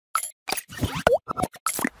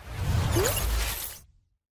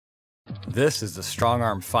This is the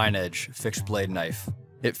StrongArm Fine Edge fixed blade knife.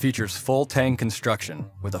 It features full Tang construction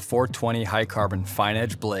with a 420 high carbon fine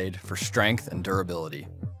edge blade for strength and durability.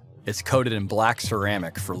 It's coated in black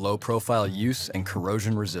ceramic for low profile use and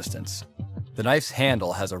corrosion resistance. The knife's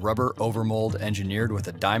handle has a rubber overmold engineered with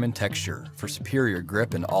a diamond texture for superior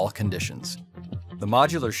grip in all conditions. The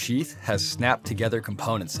modular sheath has snapped together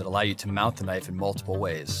components that allow you to mount the knife in multiple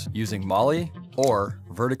ways, using MOLLE or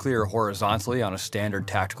vertically or horizontally on a standard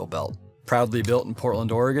tactical belt. Proudly built in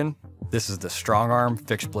Portland, Oregon, this is the StrongArm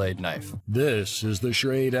fixed blade knife. This is the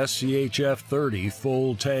Schrade SCHF-30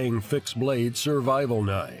 full Tang fixed blade survival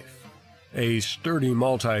knife. A sturdy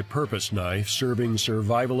multi-purpose knife serving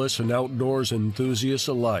survivalists and outdoors enthusiasts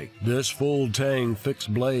alike. This full Tang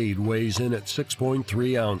fixed blade weighs in at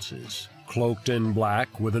 6.3 ounces. Cloaked in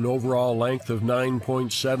black with an overall length of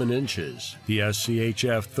 9.7 inches, the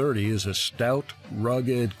SCHF-30 is a stout,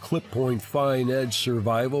 rugged, clip-point fine-edge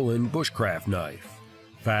survival and bushcraft knife.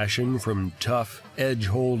 Fashioned from tough,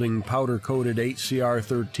 edge-holding, powder-coated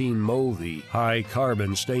HCR13 Movi,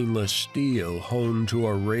 high-carbon stainless steel honed to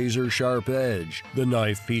a razor-sharp edge, the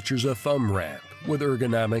knife features a thumb ramp with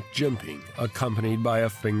ergonomic jimping, accompanied by a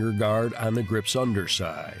finger guard on the grip's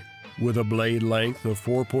underside. With a blade length of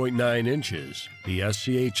 4.9 inches, the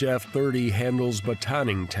SCHF-30 handles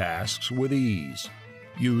batoning tasks with ease.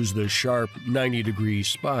 Use the sharp 90-degree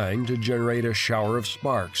spine to generate a shower of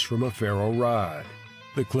sparks from a ferro rod.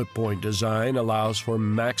 The clip-point design allows for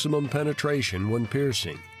maximum penetration when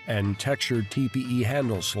piercing, and textured TPE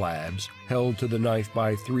handle slabs, held to the knife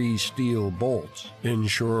by 3 steel bolts,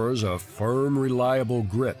 ensures a firm, reliable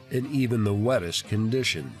grip in even the wettest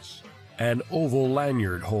conditions. An oval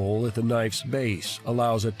lanyard hole at the knife's base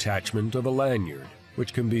allows attachment of a lanyard,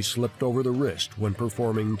 which can be slipped over the wrist when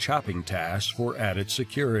performing chopping tasks for added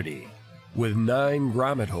security. With 9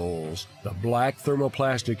 grommet holes, the black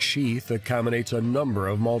thermoplastic sheath accommodates a number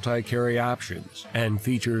of multi-carry options and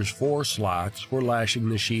features 4 slots for lashing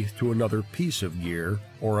the sheath to another piece of gear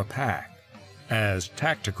or a pack. As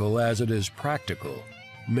tactical as it is practical,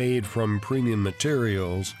 made from premium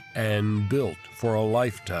materials and built for a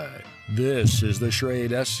lifetime. This is the Schrade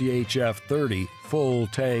SCHF-30 full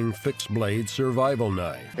Tang fixed blade survival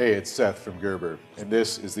knife. Hey, it's Seth from Gerber, and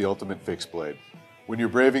this is the ultimate fixed blade. When you're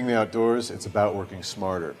braving the outdoors, it's about working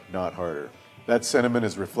smarter, not harder. That sentiment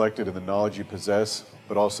is reflected in the knowledge you possess,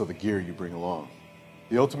 but also the gear you bring along.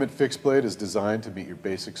 The ultimate fixed blade is designed to meet your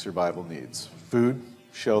basic survival needs: food,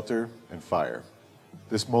 shelter, and fire.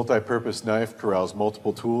 This multi-purpose knife corrals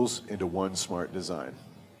multiple tools into one smart design.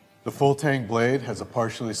 The full Tang blade has a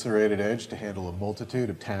partially serrated edge to handle a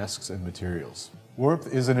multitude of tasks and materials.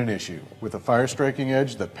 Warmth isn't an issue, with a fire-striking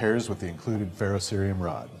edge that pairs with the included ferrocerium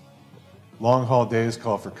rod. Long-haul days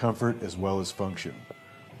call for comfort as well as function.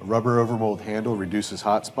 A rubber overmold handle reduces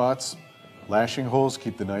hot spots, lashing holes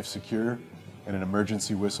keep the knife secure, and an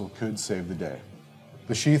emergency whistle could save the day.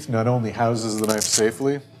 The sheath not only houses the knife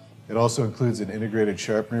safely, it also includes an integrated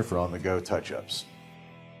sharpener for on-the-go touch-ups.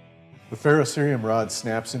 The ferrocerium rod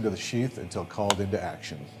snaps into the sheath until called into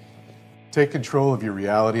action. Take control of your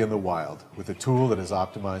reality in the wild with a tool that is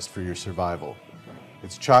optimized for your survival.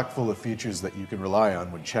 It's chock full of features that you can rely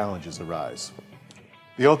on when challenges arise.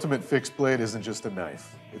 The ultimate fixed blade isn't just a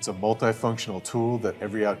knife. It's a multifunctional tool that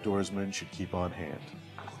every outdoorsman should keep on hand.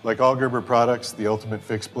 Like all Gerber products, the ultimate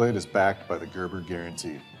fixed blade is backed by the Gerber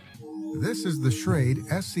guarantee. This is the Schrade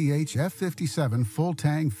SCH-F57 full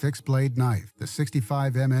Tang fixed blade knife. The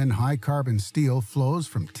 65 Mn high carbon steel flows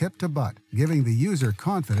from tip to butt, giving the user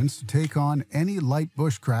confidence to take on any light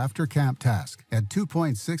bushcraft or camp task. At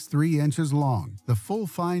 2.63 inches long, the full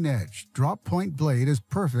fine edge drop point blade is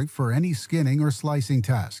perfect for any skinning or slicing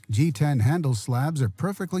task. G10 handle slabs are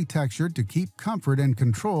perfectly textured to keep comfort and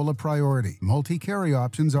control a priority. Multi-carry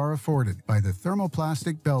options are afforded by the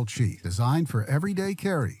thermoplastic belt sheath, designed for everyday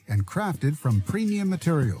carry and crafted from premium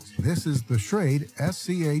materials. This is the Schrade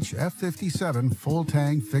SCH-F57 full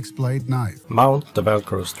Tang fixed blade knife. Mount the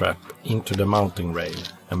Velcro strap into the mounting rail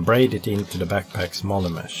and braid it into the backpack's MOLLE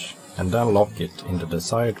mesh, and then lock it in the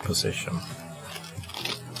desired position.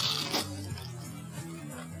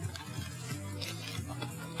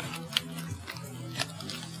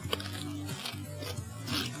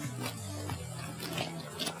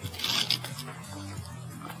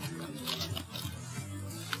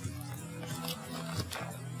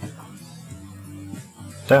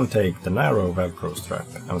 Then take the narrow Velcro strap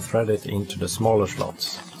and thread it into the smaller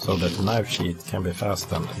slots so that the knife sheath can be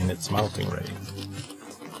fastened in its mounting rail.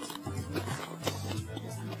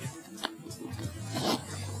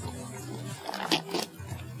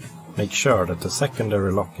 Make sure that the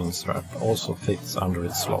secondary locking strap also fits under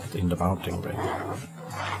its slot in the mounting rail.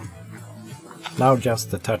 Now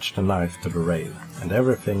just attach the knife to the rail, and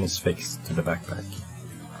everything is fixed to the backpack.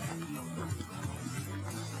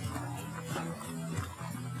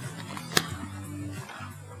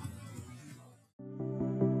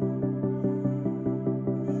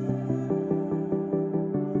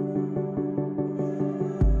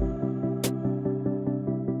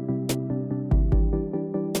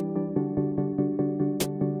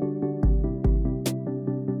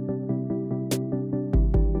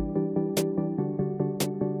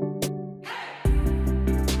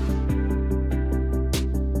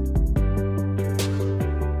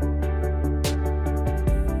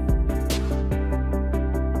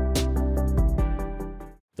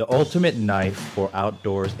 The ultimate knife for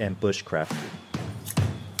outdoors and bushcrafting.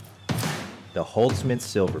 The Holtzman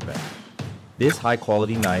Silverback. This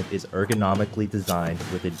high-quality knife is ergonomically designed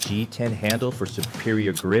with a G10 handle for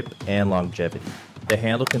superior grip and longevity. The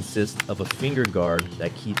handle consists of a finger guard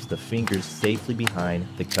that keeps the fingers safely behind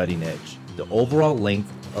the cutting edge. The overall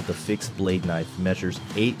length of the fixed blade knife measures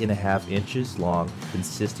 8.5 inches long,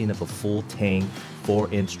 consisting of a full Tang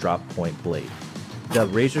 4-inch drop point blade. The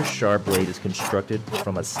razor-sharp blade is constructed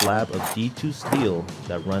from a slab of D2 steel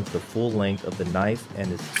that runs the full length of the knife and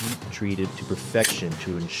is heat-treated to perfection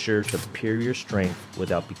to ensure superior strength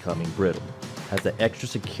without becoming brittle. Has the extra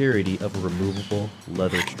security of a removable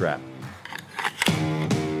leather strap.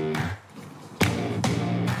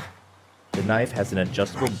 The knife has an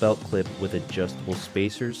adjustable belt clip with adjustable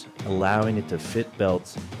spacers, allowing it to fit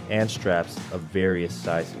belts and straps of various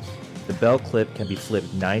sizes. The belt clip can be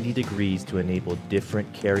flipped 90 degrees to enable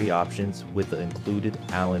different carry options with the included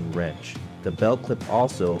Allen wrench. The belt clip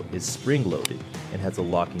also is spring-loaded and has a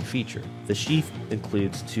locking feature. The sheath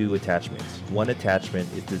includes 2 attachments. One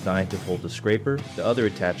attachment is designed to hold the scraper, the other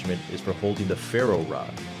attachment is for holding the ferro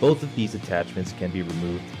rod. Both of these attachments can be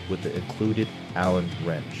removed with the included Allen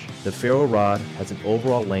wrench. The ferro rod has an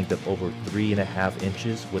overall length of over 3.5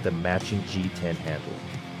 inches with a matching G10 handle.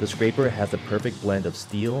 The scraper has a perfect blend of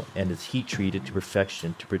steel and is heat treated to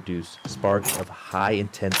perfection to produce sparks of high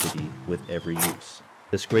intensity with every use.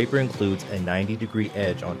 The scraper includes a 90-degree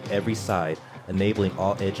edge on every side, enabling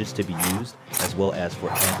all edges to be used as well as for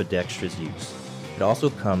ambidextrous use. It also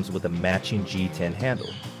comes with a matching G10 handle.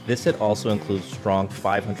 This set also includes strong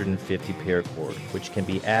 550 paracord, which can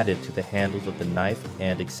be added to the handles of the knife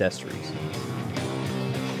and accessories.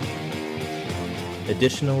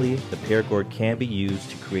 Additionally, the paracord can be used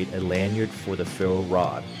to create a lanyard for the ferro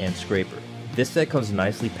rod and scraper. This set comes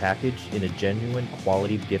nicely packaged in a genuine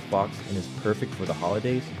quality gift box and is perfect for the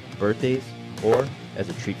holidays, birthdays, or as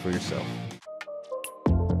a treat for yourself.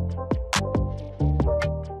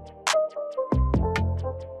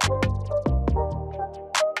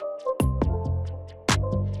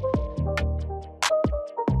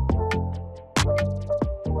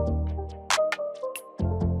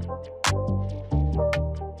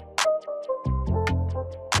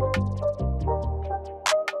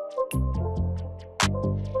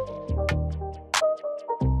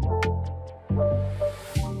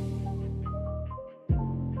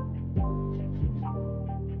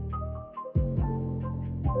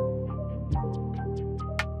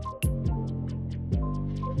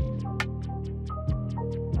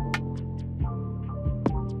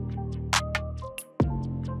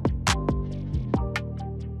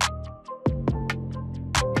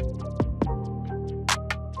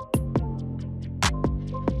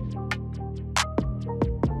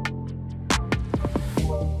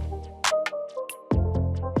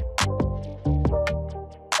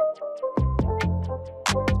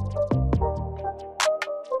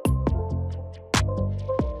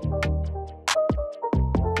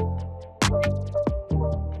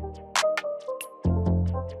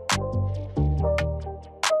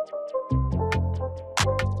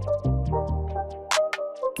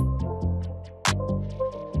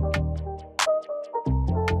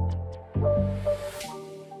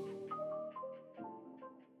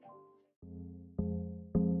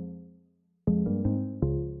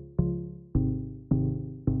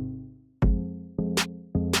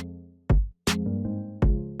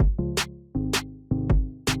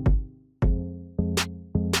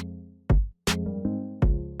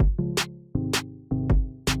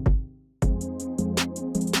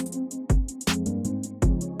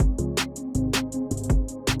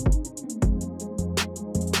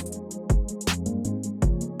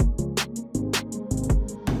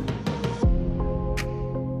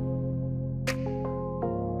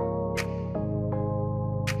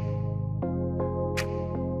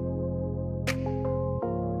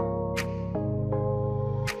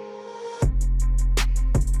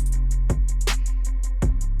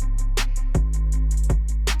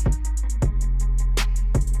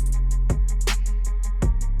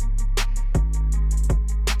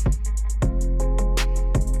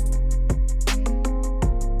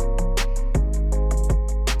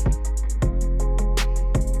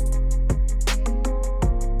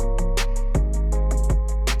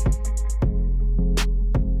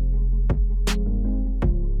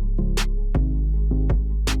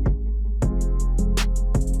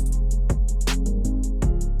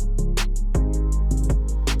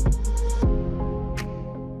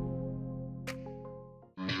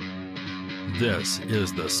 This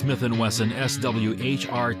is the Smith & Wesson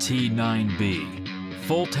SWHRT-9B,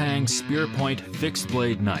 full tang spear point fixed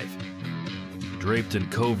blade knife. Draped in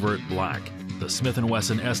covert black, the Smith &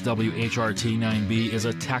 Wesson SWHRT-9B is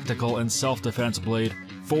a tactical and self-defense blade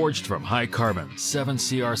forged from high-carbon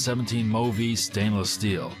 7CR17 Movi stainless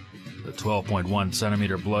steel. The 12.1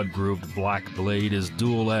 centimeter blood-grooved black blade is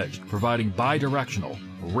dual-edged, providing bi-directional,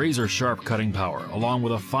 razor-sharp cutting power along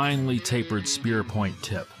with a finely tapered spear point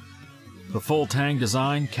tip. The full tang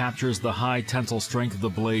design captures the high tensile strength of the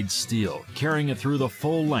blade's steel, carrying it through the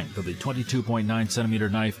full length of the 22.9 centimeter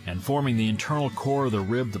knife and forming the internal core of the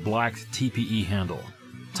ribbed black TPE handle.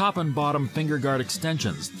 Top and bottom finger guard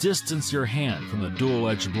extensions distance your hand from the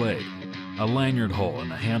dual-edged blade. A lanyard hole in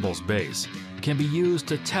the handle's base can be used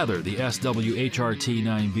to tether the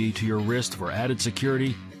SWHRT-9B to your wrist for added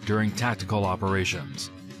security during tactical operations.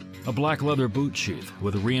 A black leather boot sheath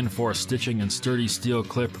with reinforced stitching and sturdy steel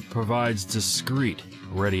clip provides discreet,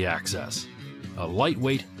 ready access. A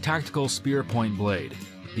lightweight, tactical spear point blade.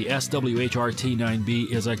 The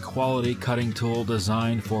SWHRT-9B is a quality cutting tool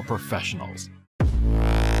designed for professionals.